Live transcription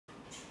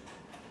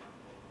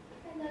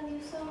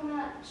so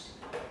much.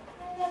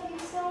 I love you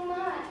so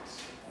much.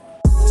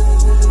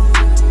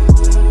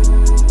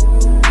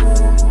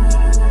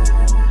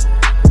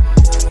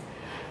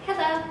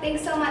 Hello,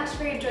 thanks so much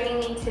for joining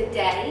me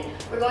today.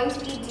 We're going to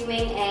be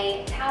doing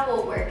a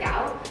towel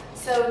workout.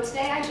 So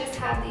today I just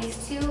have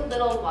these two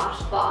little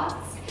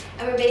washcloths,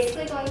 and we're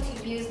basically going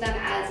to use them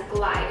as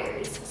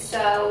gliders.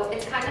 So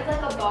it's kind of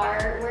like a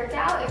bar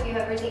workout if you've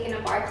ever taken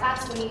a bar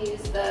class when you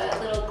use the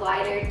little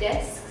glider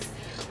discs,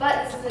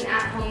 but this is an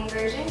at-home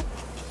version.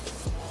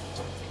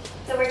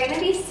 So we're going to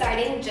be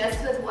starting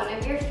just with one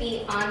of your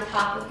feet on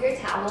top of your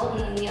towel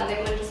and then the other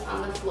one just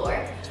on the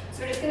floor.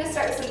 So we're just going to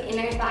start with some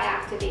inner thigh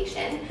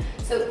activation.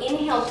 So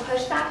inhale,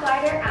 push that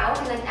glider out,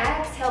 and then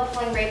exhale,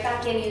 pulling right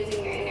back in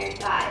using your inner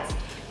thighs.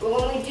 But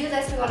when we do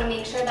this, we want to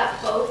make sure that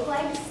both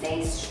legs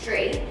stay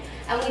straight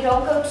and we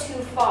don't go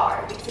too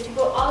far, because if you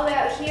go all the way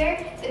out here,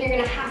 then you're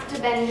going to have to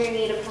bend your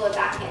knee to pull it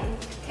back in.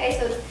 Okay,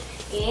 so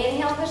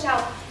inhale, push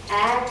out,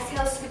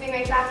 exhale, scooping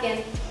right back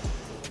in.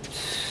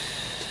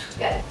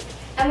 Good.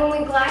 And when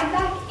we glide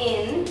back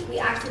in, we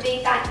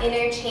activate that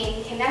inner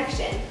chain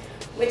connection,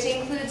 which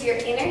includes your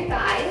inner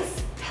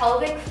thighs,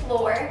 pelvic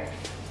floor,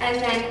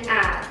 and then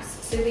abs.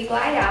 So we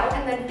glide out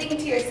and then think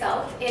to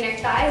yourself, inner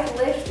thighs,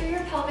 lift through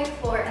your pelvic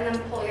floor and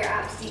then pull your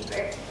abs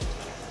deeper.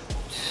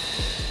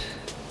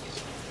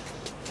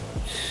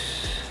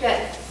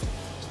 Good.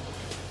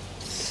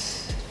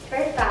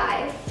 For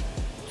 5,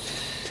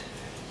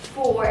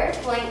 4,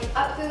 pulling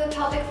up through the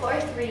pelvic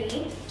floor,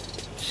 3,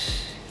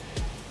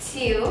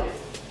 2,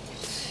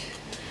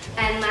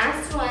 and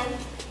last one.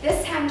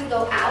 This time we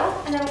go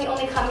out and then we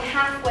only come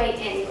halfway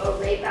in. Go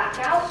right back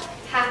out,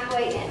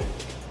 halfway in.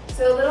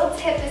 So a little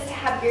tip is to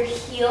have your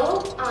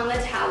heel on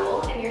the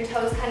towel and your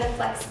toes kind of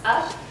flex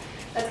up.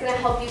 That's going to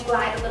help you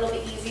glide a little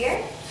bit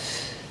easier.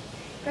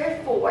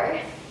 For 4,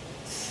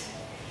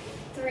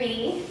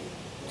 3,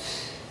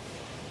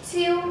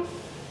 2,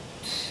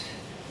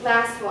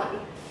 last one.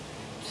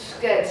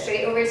 Good,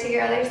 straight over to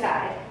your other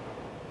side.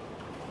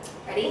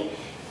 Ready?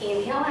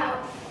 Inhale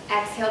out,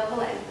 exhale,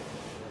 pull in.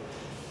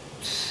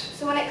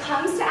 So when it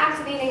comes to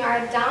activating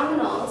our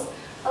abdominals,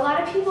 a lot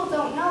of people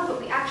don't know,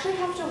 but we actually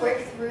have to work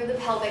through the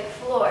pelvic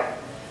floor.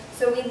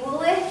 So we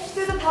lift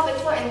through the pelvic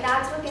floor, and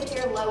that's what gets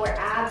your lower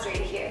abs right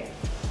here.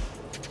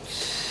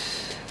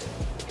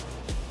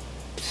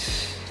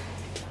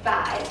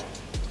 5,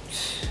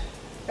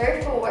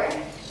 for 4,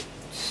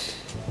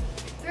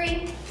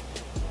 3,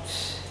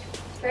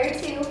 for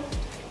 2,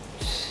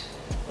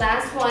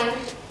 last one.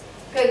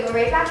 Good, go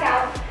right back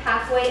out,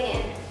 halfway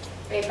in.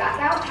 Right back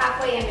out,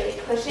 halfway in, really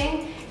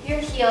pushing your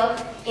heel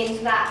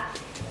into that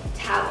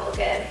towel.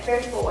 Good,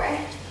 for 4,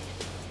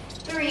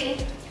 3,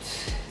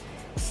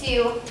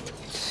 2,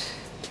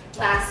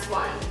 last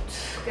one.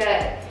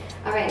 Good.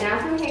 All right, now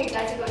from here, you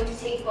guys are going to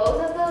take both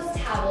of those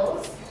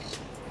towels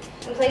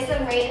and place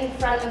them right in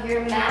front of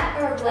your mat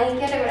or a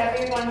blanket or whatever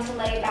you're going to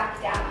lay back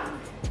down on.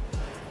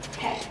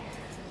 Okay,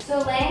 so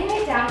laying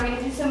right down, we're going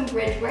to do some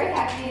bridge work,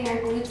 activating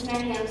our glutes and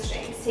our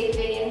hamstrings. Take a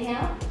big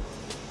inhale.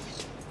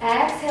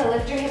 Exhale,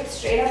 lift your hips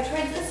straight up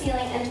towards the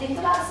ceiling and think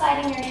about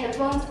sliding your hip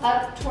bones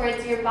up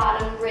towards your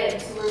bottom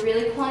ribs. So we're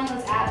really pulling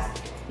those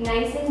abs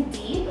nice and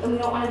deep, and we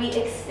don't want to be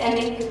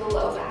extending through the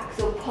low back.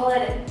 So pull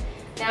it in.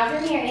 Now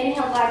from here,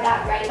 inhale, glide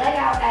that right leg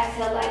out,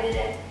 exhale, glide it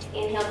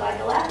in. Inhale, glide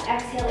the left,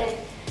 exhale in.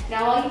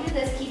 Now while you do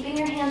this, keeping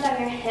your hands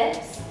on your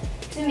hips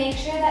to make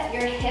sure that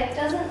your hip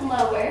doesn't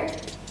lower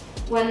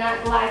when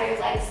that glider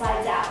leg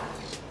slides out.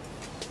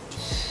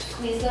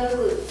 Squeeze those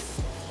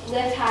glutes.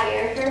 Lift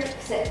higher for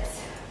 6,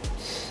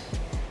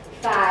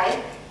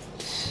 5,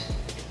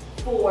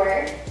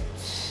 4,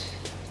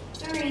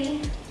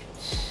 3,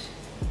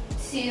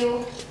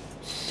 2,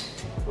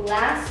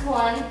 last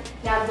one.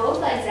 Now both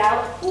legs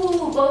out.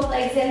 Ooh, both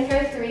legs in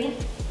for 3,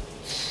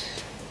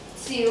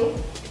 2,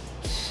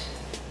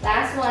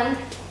 last one.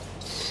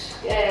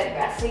 Good,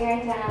 resting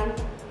right down.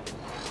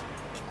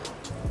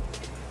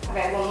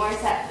 Okay, one more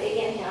set, big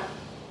inhale.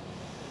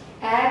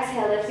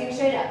 Exhale, lifting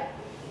straight up.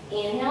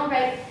 Inhale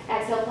right,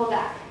 exhale, pull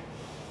back.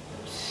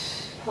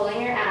 Pulling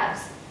your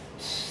abs.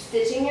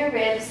 Stitching your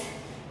ribs.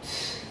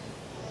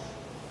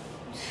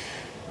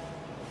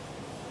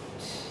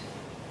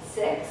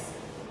 6,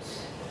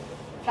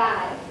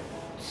 5,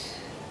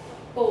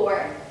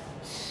 4,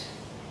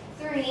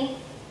 3,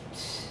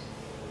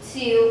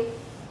 2,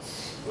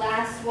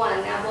 last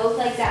one. Now both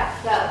legs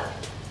out. Go.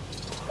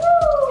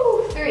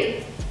 Woo!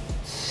 3,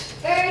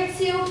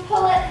 2,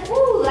 pull it.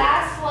 Woo!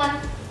 Last one.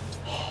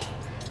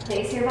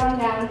 Place your bum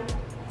down.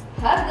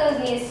 Hug those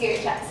knees to your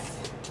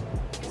chest.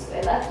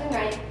 Sway left and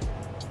right.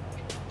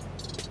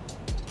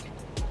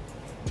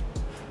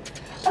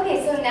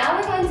 Okay, so now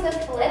we're going to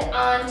flip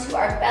onto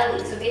our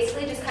belly. So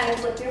basically just kind of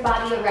flip your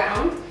body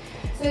around.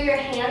 So your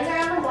hands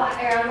are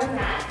on the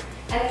mat,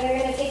 and then you're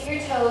going to take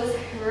your toes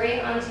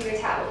right onto your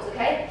towels,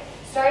 okay?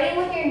 Starting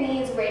with your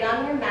knees right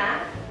on your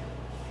mat.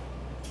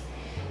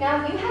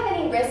 Now if you have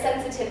any wrist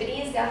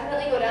sensitivities,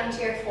 definitely go down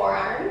to your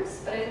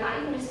forearms, but if not,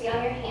 you can just be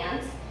on your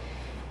hands.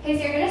 Okay,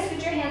 so you're going to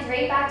scoot your hands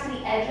right back to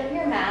the edge of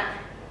your mat,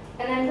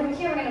 and then from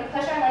here we're going to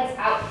push our legs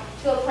out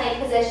to a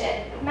plank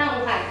position.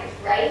 Mountain climbers,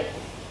 right,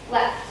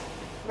 left,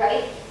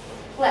 right,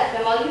 left.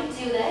 And while you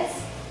do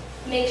this,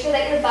 make sure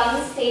that your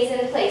bum stays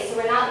in place. So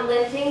we're not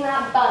lifting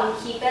that bum,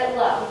 keep it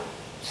low.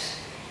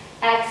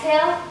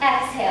 Exhale,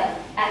 exhale,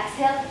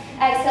 exhale,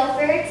 exhale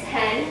for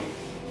 10,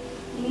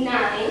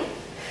 9,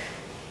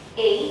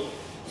 8,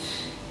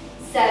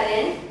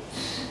 7,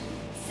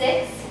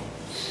 6,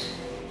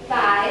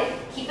 5,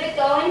 keep it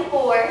going,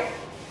 4,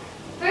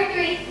 for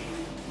 3,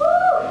 woo,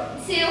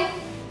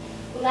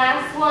 2,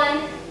 last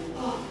one.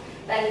 Oh,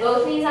 bend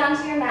both knees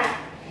onto your mat.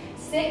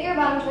 Sit your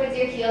bum towards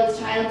your heels,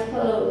 child's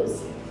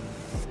pose.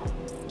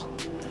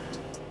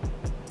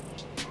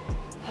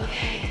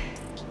 Okay.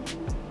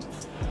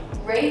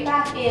 Right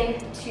back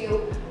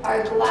into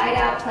our glide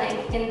out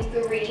plank in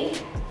 3,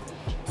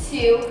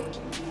 2,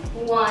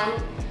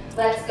 1.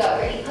 Let's go.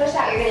 Ready? Push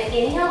out. You're going to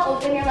inhale,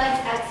 open your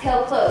legs,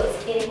 exhale, close.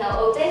 Inhale,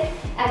 open,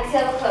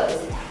 exhale,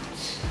 close.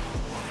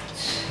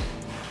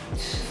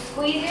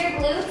 Squeeze your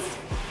glutes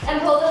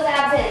and pull those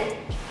abs in.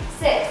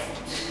 6,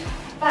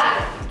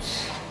 5,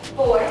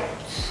 4,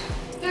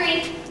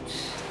 3,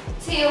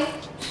 2,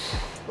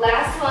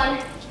 last one.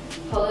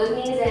 Pull those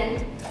knees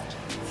in.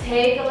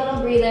 Take a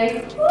little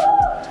breather. Woo!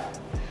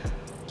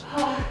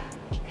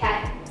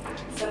 Okay,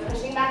 so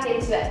pushing back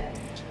into it.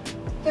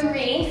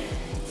 3,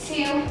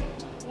 2,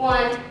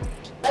 1.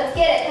 Let's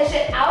get it. Push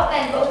it out,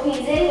 bend both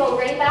knees in, go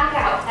right back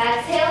out.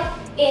 Exhale,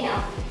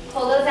 inhale.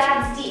 Pull those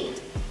abs deep.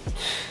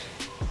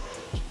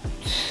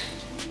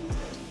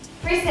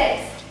 For 6,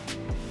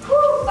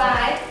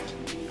 5,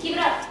 keep it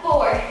up.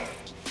 4,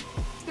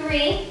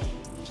 3,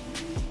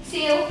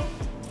 2,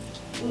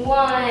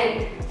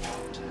 1.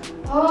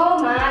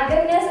 Oh my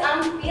goodness,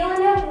 I'm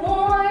feeling it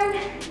warm.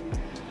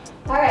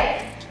 All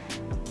right,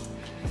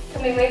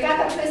 coming right back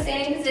up to a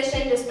standing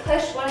position, just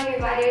push one of your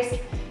gliders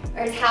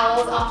or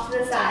towels off to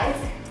the sides.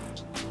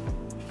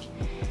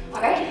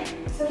 All right,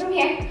 so from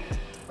here,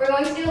 we're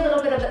going to do a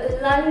little bit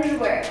of lunge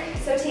work.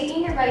 So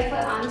taking your right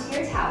foot onto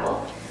your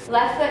towel,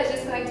 left foot is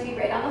just going to be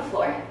right on the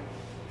floor.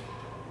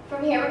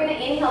 From here, we're gonna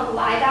inhale,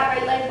 glide that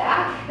right leg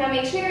back. Now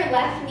make sure your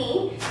left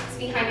knee is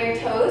behind your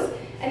toes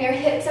and your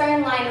hips are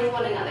in line with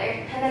one another.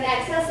 And then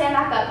exhale, stand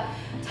back up.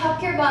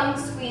 Tuck your bum,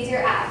 squeeze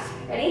your abs.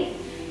 Ready?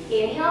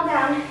 Inhale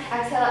down,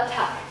 exhale up,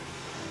 tuck.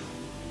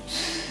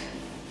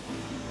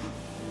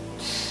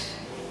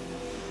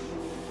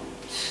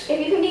 If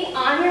you can be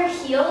on your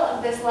heel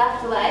of this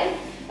left leg,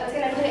 that's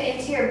gonna put it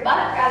into your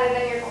butt rather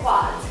than your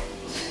quads.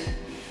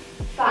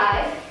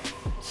 5,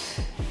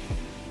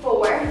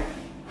 4,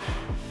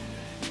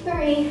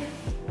 3,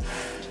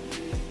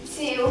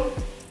 2,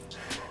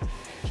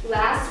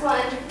 last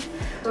one.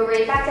 Go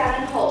right back down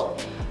and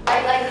hold.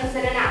 Right leg comes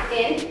in and out.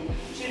 In,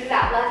 shoot it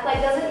out. Left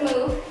leg doesn't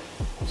move.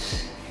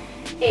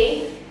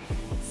 8,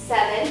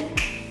 7,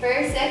 for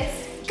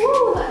 6.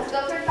 Woo, let's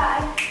go for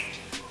 5,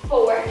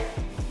 4,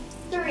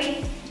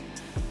 3,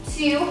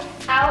 2,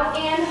 out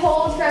and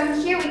hold. From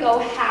here we go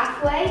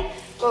halfway.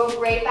 Go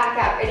right back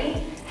out.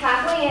 Ready?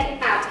 Halfway in,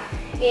 out.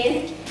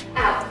 In,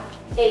 out.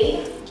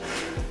 8,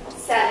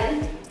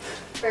 7,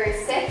 for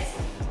 6,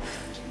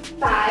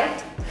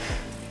 5,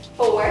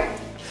 4,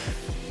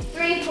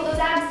 3, pull those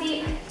abs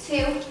deep,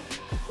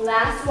 2,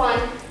 last one,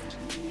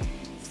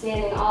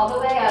 standing all the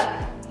way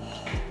up.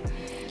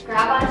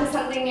 Grab onto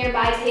something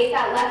nearby, take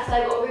that left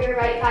leg over your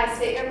right thigh,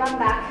 sit your bum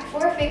back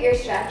for a figure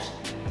stretch.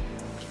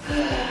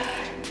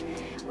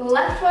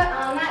 Left foot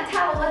on that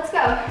towel, let's go.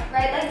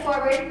 Right leg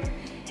forward,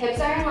 hips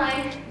are in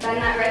line, bend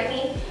that right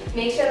knee,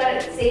 make sure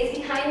that it stays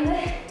behind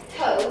the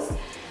toes,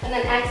 and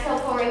then exhale,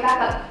 pull right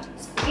back up.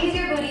 Squeeze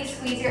your booty,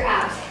 squeeze your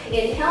abs.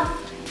 Inhale,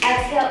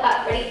 exhale,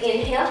 up.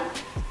 Ready? Inhale,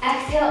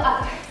 exhale,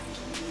 up.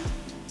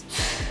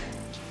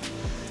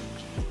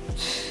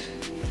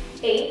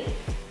 8,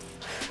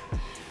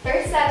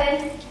 for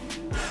 7,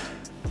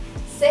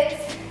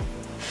 6,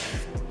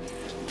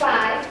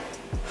 5,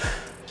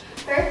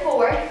 for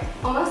 4,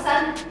 almost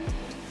done.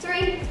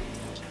 3,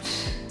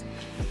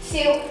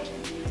 2,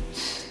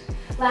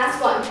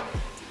 last one.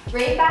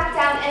 Right back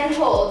down and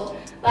hold.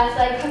 Left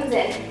leg comes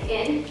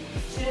in,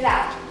 shoot it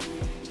out.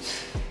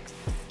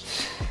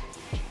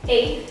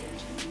 8,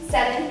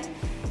 7,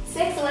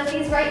 6, lift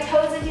these right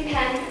toes if you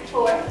can.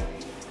 4,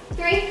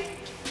 3,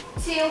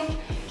 2,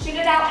 shoot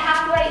it out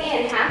halfway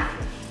in, half,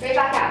 right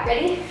back out.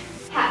 Ready?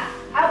 Half,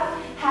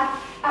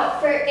 out,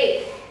 for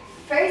 8,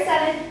 for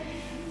 7,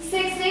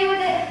 6, stay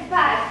with it,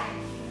 5,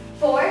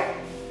 4,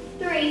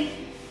 3,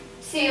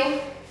 2,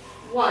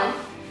 1.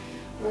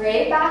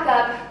 Right back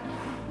up.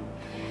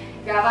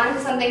 Grab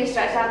onto something,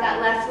 stretch out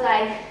that left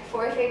leg,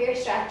 4-figure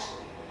stretch.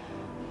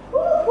 Woo,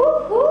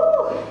 woo,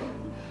 woo.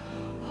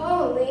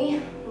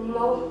 Holy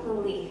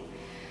moly.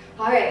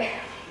 All right.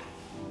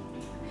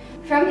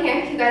 From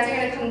here, you guys are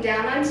gonna come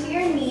down onto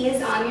your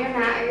knees on your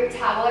mat or your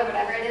towel or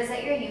whatever it is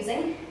that you're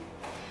using.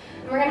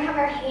 And we're gonna have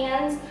our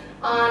hands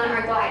on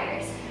our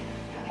gliders.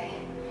 Okay,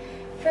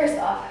 first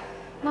off,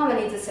 Mama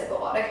needs a sip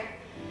of water.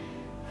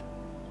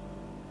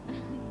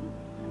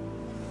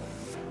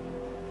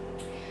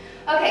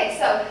 Okay,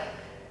 so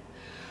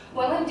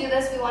When we do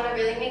this, we want to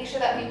really make sure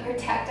that we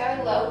protect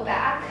our low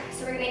back.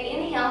 So we're going to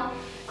inhale,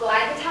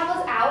 glide the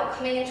towels out,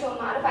 coming into a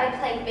modified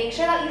plank. Make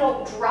sure that you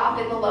don't drop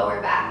in the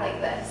lower back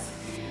like this.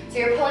 So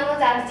you're pulling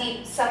those abs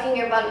deep, sucking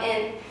your bum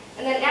in.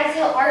 And then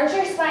exhale, arch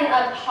your spine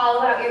up,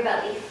 hollow out your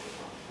belly.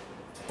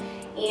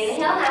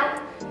 Inhale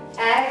out.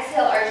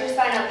 Exhale, arch your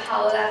spine up,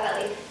 hollow that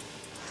belly.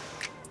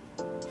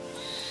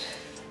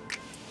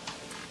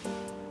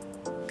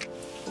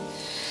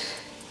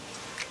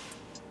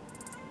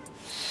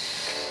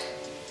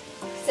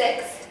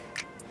 Six.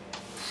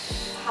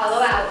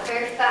 Hollow out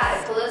for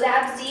 5. Pull those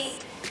abs deep.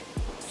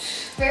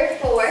 For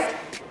 4.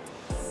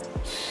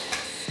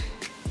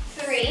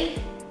 3.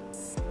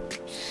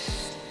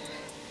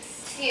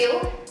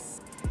 2.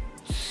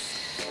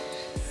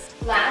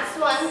 Last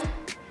one.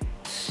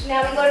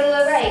 Now we go to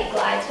the right.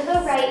 Glide to the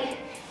right.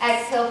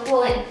 Exhale,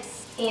 pull in.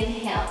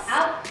 Inhale,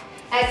 out.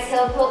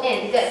 Exhale, pull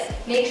in. Good.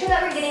 Make sure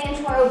that we're getting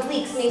into our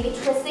obliques, maybe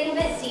twisting a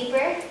bit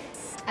deeper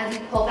as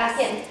you pull back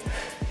in.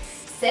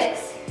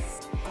 6.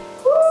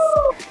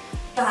 Woo.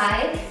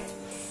 5.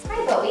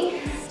 Hi, Bowie.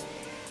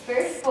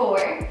 For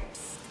 4.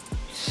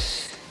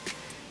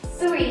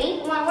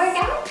 3. Want to work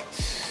out?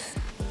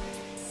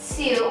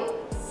 2.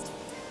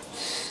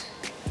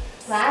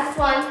 Last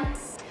one.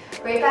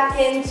 Right back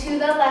into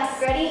the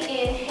left. Ready?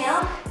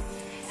 Inhale.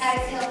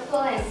 Exhale,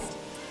 pull in.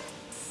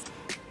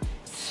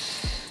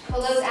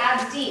 Pull those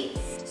abs deep.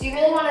 So you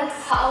really want to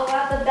hollow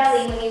out the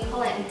belly when you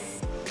pull in.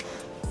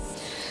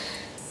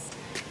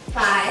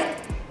 5.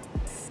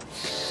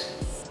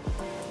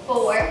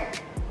 4.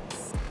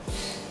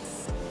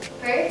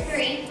 For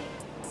 3.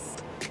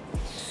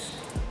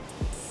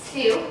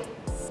 2.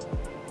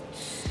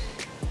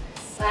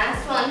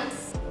 Last one.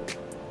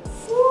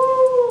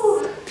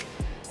 Woo.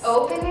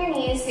 Open your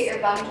knees, sit your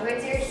bum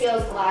towards your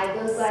heels, glide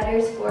those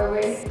gliders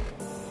forward.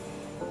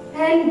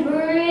 And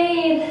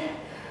breathe.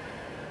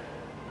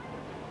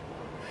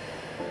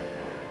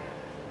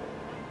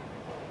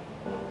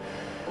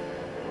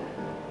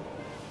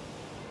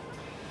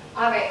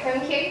 All right, from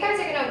here you guys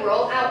are gonna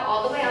roll out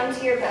all the way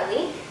onto your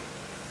belly.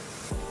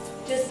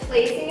 Just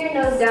placing your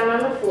nose down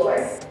on the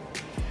floor.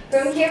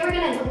 From here, we're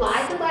gonna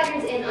glide the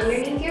gliders in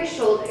underneath your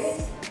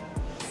shoulders.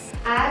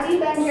 As you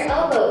bend your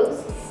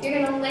elbows, you're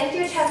gonna lift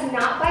your chest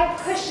not by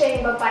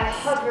pushing, but by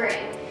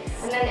hovering.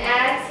 And then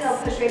exhale,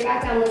 push right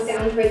back down, look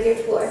down towards your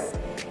floor.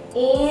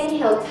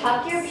 Inhale,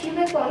 tuck your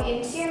pubic bone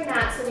into your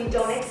mat so we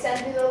don't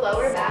extend through the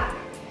lower back.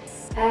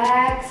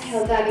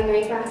 Exhale, diving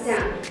right back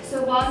down.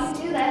 So while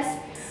you do this,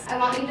 I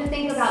want you to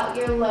think about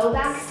your low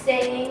back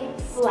staying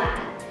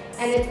flat,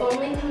 and it's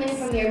only coming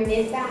from your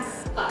mid back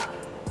up.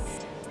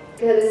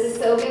 Good, this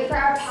is so good for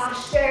our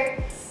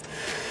posture.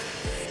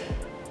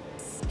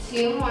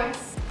 2 more.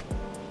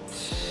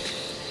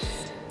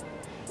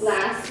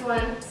 Last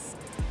one.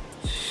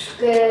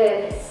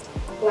 Good.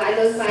 Glide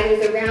those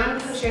gliders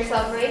around, push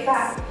yourself right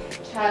back.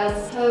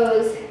 Child's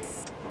pose.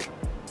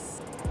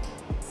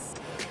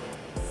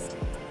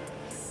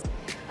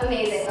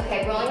 Amazing.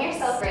 Okay, rolling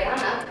yourself right on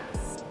up.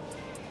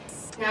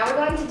 Now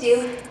we're going to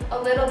do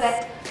a little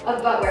bit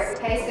of butt work,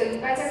 okay? So you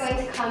guys are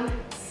going to come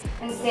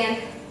and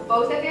stand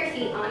both of your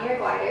feet on your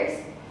gliders,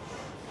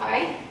 all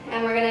right?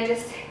 And we're gonna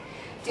just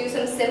do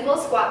some simple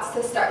squats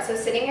to start. So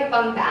sitting your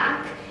bum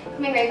back,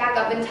 coming right back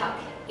up and tuck.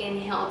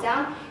 Inhale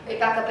down, right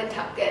back up and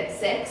tuck. Good.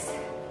 6,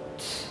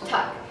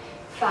 tuck.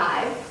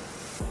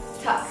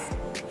 5, tuck.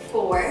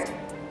 4,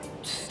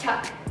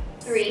 tuck.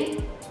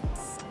 3,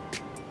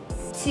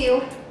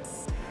 2.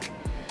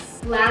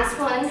 Last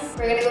one,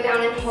 we're gonna go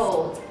down and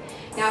hold.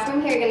 Now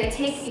from here, you're gonna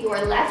take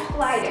your left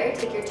glider,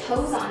 take your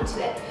toes onto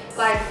it,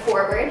 glide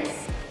forward,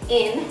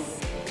 in,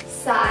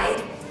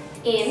 side,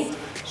 in,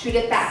 shoot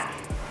it back,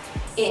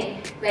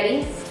 in.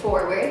 Ready?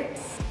 Forward,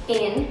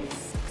 in,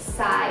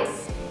 side,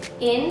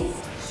 in,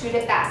 shoot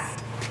it back,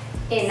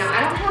 in. Now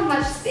I don't have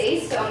much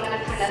space, so I'm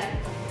gonna kind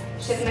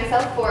of shift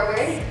myself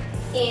forward,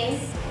 in,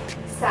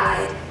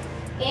 side,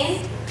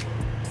 in,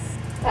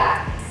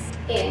 back,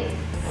 in,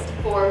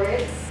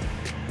 forward,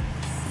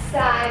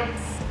 side,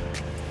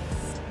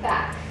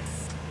 back.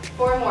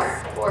 4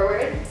 more.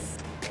 Forward,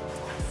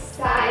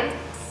 side,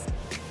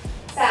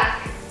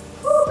 back.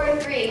 Woo,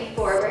 for 3.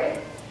 Forward,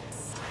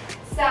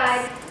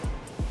 side,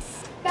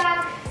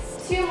 back.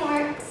 2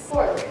 more.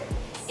 Forward,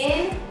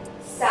 in,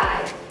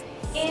 side,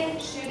 in,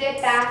 shoot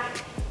it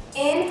back,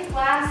 in.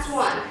 Last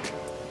one.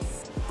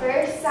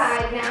 First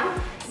side now.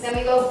 Then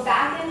we go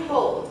back and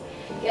hold.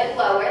 Get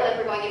lower, like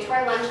we're going into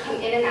our lunge. Come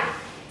in and out.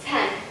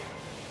 10,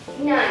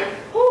 9.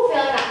 Woo,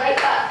 feeling that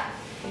right up.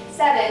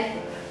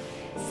 7,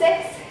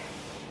 6,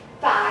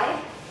 5,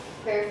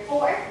 for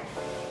 4,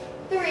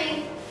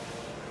 3,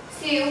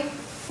 2,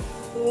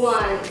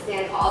 1.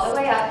 Stand all the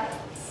way up.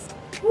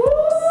 Woo,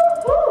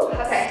 woo.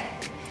 Okay.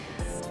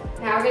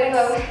 Now we're gonna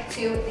go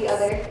to the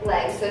other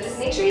leg. So just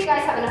make sure you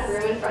guys have enough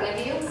room in front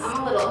of you.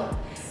 I'm a little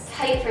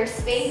tight for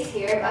space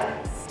here, but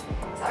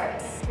it's all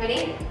right.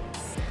 Ready?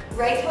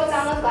 Right toes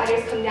on those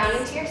gliders. Come down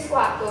into your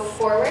squat. Go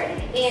forward,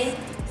 in,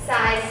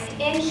 side,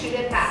 in, shoot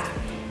it back.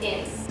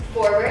 In,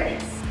 forward,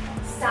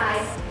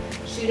 side,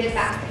 shoot it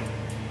back.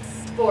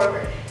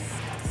 Forward,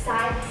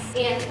 side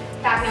and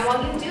back. Now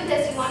while you do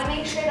this, you want to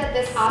make sure that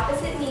this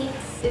opposite knee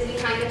is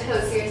behind the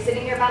toes, so you're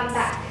sitting your bum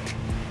back.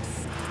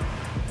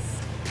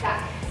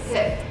 Back,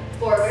 good.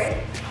 Forward,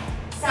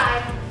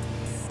 side,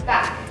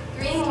 back.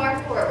 3 more,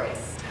 forward,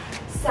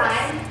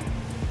 side,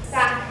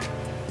 back.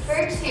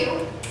 For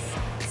 2,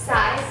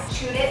 side,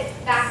 shoot it,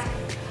 back.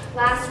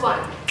 Last one.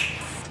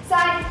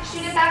 Side,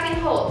 shoot it back and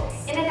hold.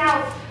 In and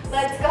out.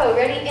 Let's go.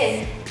 Ready?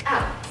 In,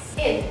 out,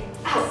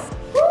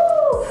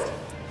 Woo!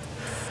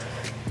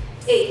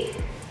 8,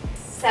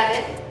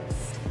 7,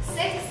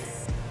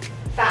 6,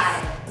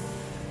 5,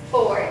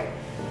 4,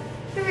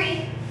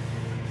 3,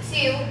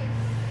 2,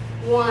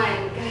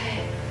 1.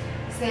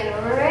 Good.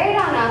 Stand right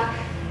on up.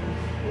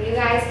 And you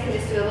guys can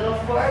just do a little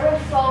forward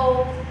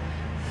fold,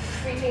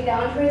 reaching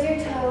down towards your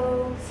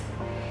toes,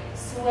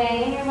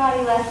 swaying your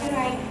body left and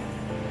right,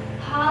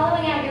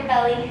 hollowing out your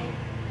belly,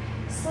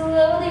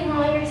 slowly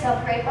rolling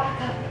yourself right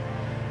back up.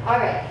 All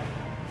right.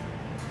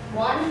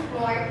 One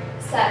more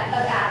set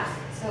of abs.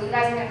 So you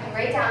guys are gonna come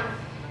right down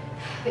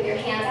with your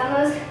hands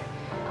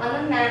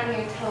on the mat and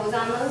your toes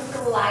on those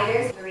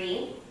gliders.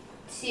 3,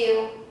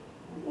 2,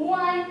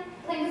 1.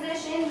 Plank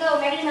position, go.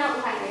 Ready,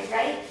 mountain climbers.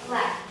 Right,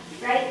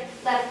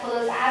 left. Pull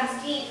those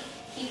abs deep.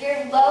 Keep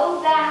your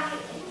low back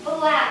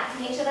flat.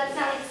 Make sure that's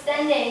not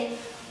extending.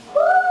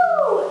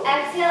 Woo!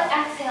 Exhale,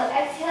 exhale,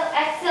 exhale,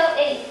 exhale.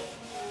 8,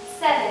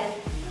 7,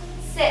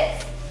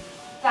 6,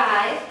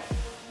 5,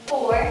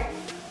 4,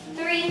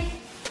 3,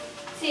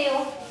 2,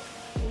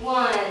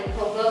 1.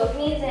 Pull both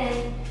knees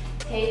in.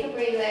 Take a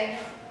breather.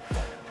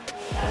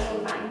 Gotta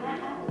combine that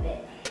out a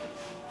bit.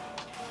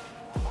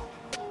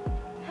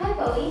 Hi,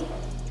 Bowie.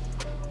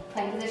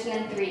 Plank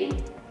position in 3,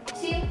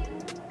 2,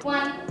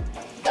 1.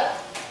 Go.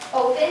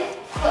 Open,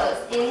 close.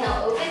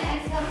 Inhale, open,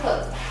 exhale,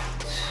 close.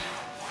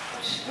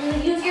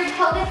 Really use your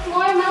pelvic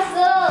floor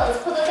muscles.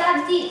 Pull those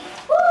abs deep.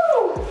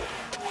 Woo!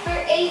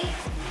 For 8,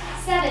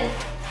 7,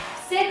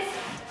 6,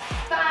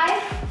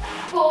 5,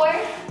 4,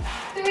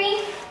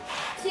 3,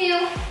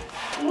 2,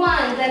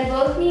 1. Then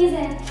both knees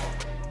in.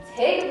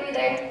 Take a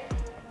breather.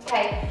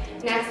 Okay,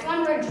 next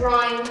one we're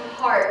drawing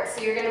heart.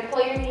 So you're gonna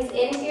pull your knees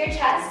into your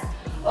chest.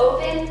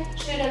 Open,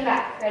 shoot them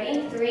back.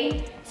 Ready?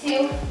 3,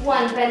 2,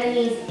 1. Bend the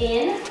knees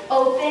in,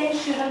 open,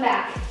 shoot them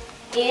back.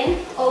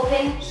 In,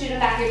 open, shoot them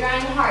back. You're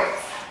drawing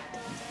hearts.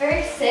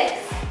 For 6,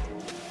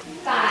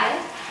 5,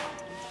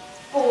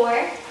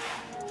 4,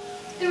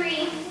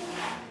 3,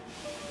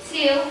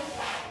 2,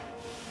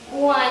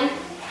 1.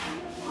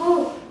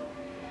 Whew.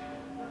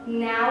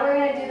 Now we're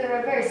gonna do the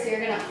reverse. So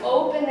you're gonna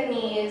open the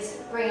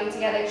knees, bring them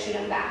together, shoot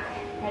them back.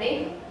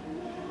 Ready?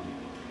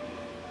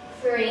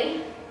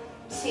 3,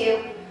 2,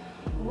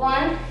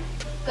 1,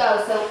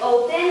 go. So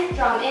open,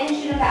 draw them in,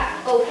 shoot them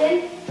back.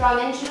 Open, draw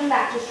them in, shoot them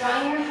back. Just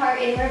drawing your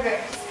heart in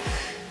reverse.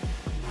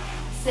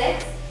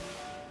 6,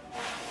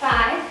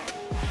 5,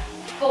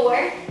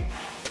 4,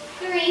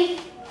 3,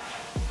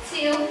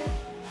 2,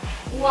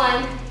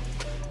 1.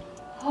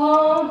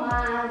 Oh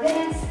my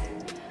goodness.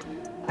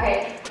 All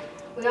right.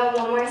 We got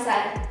one more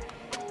set.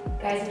 You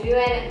guys are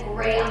doing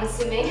great, I'm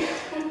assuming.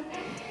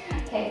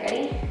 Okay,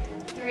 ready?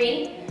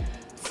 3,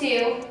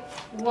 2,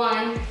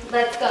 1.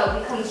 Let's go.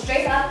 We come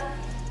straight up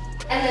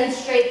and then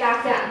straight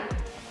back down.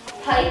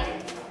 Pike,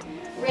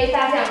 right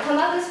back down. Come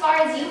up as far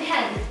as you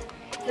can.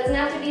 It doesn't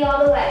have to be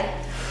all the way.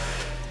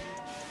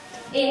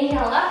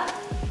 Inhale up,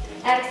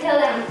 exhale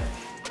down.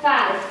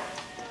 5,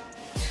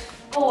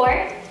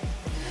 4,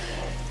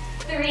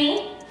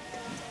 3,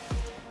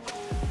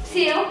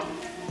 2,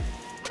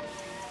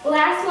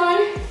 last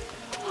one.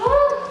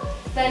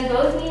 Bend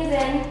both knees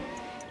in.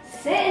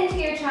 Sit into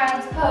your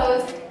child's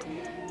pose.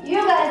 You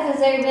guys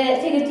deserve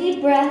it. Take a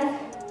deep breath.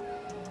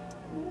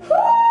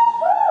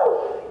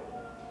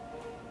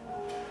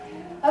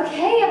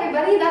 Okay,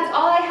 everybody, that's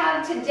all I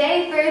have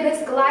today for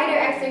this glider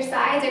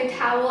exercise or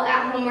towel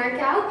at-home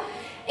workout.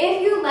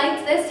 If you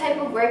liked this type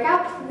of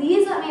workout,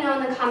 please let me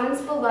know in the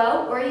comments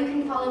below, or you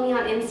can follow me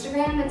on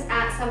Instagram. It's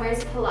at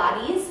Summers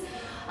Pilates.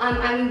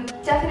 I'm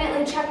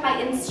definitely check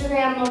my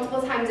Instagram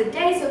multiple times a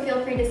day, so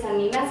feel free to send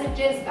me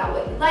messages about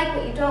what you like,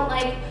 what you don't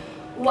like,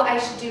 what I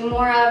should do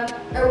more of,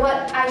 or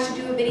what I should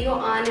do a video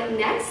on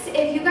next.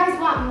 If you guys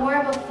want more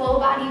of a full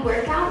body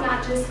workout,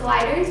 not just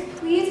gliders,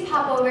 please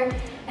pop over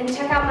and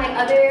check out my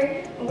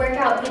other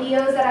workout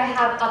videos that I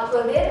have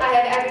uploaded. I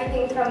have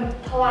everything from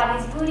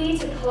Pilates booty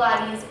to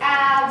Pilates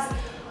abs.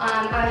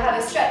 I have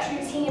a stretch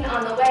routine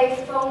on the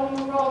way,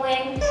 foam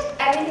rolling,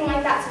 everything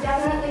like that, so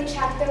definitely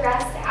check the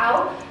rest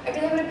out. I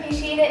really would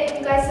appreciate it if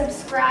you guys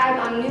subscribe.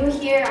 I'm new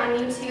here on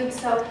YouTube,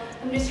 so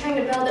I'm just trying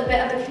to build a bit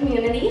of a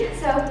community.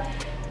 So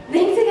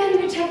thanks again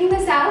for checking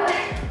this out.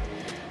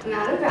 I'm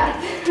out of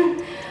breath.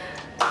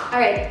 All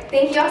right,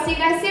 thank you. I'll see you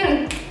guys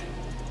soon.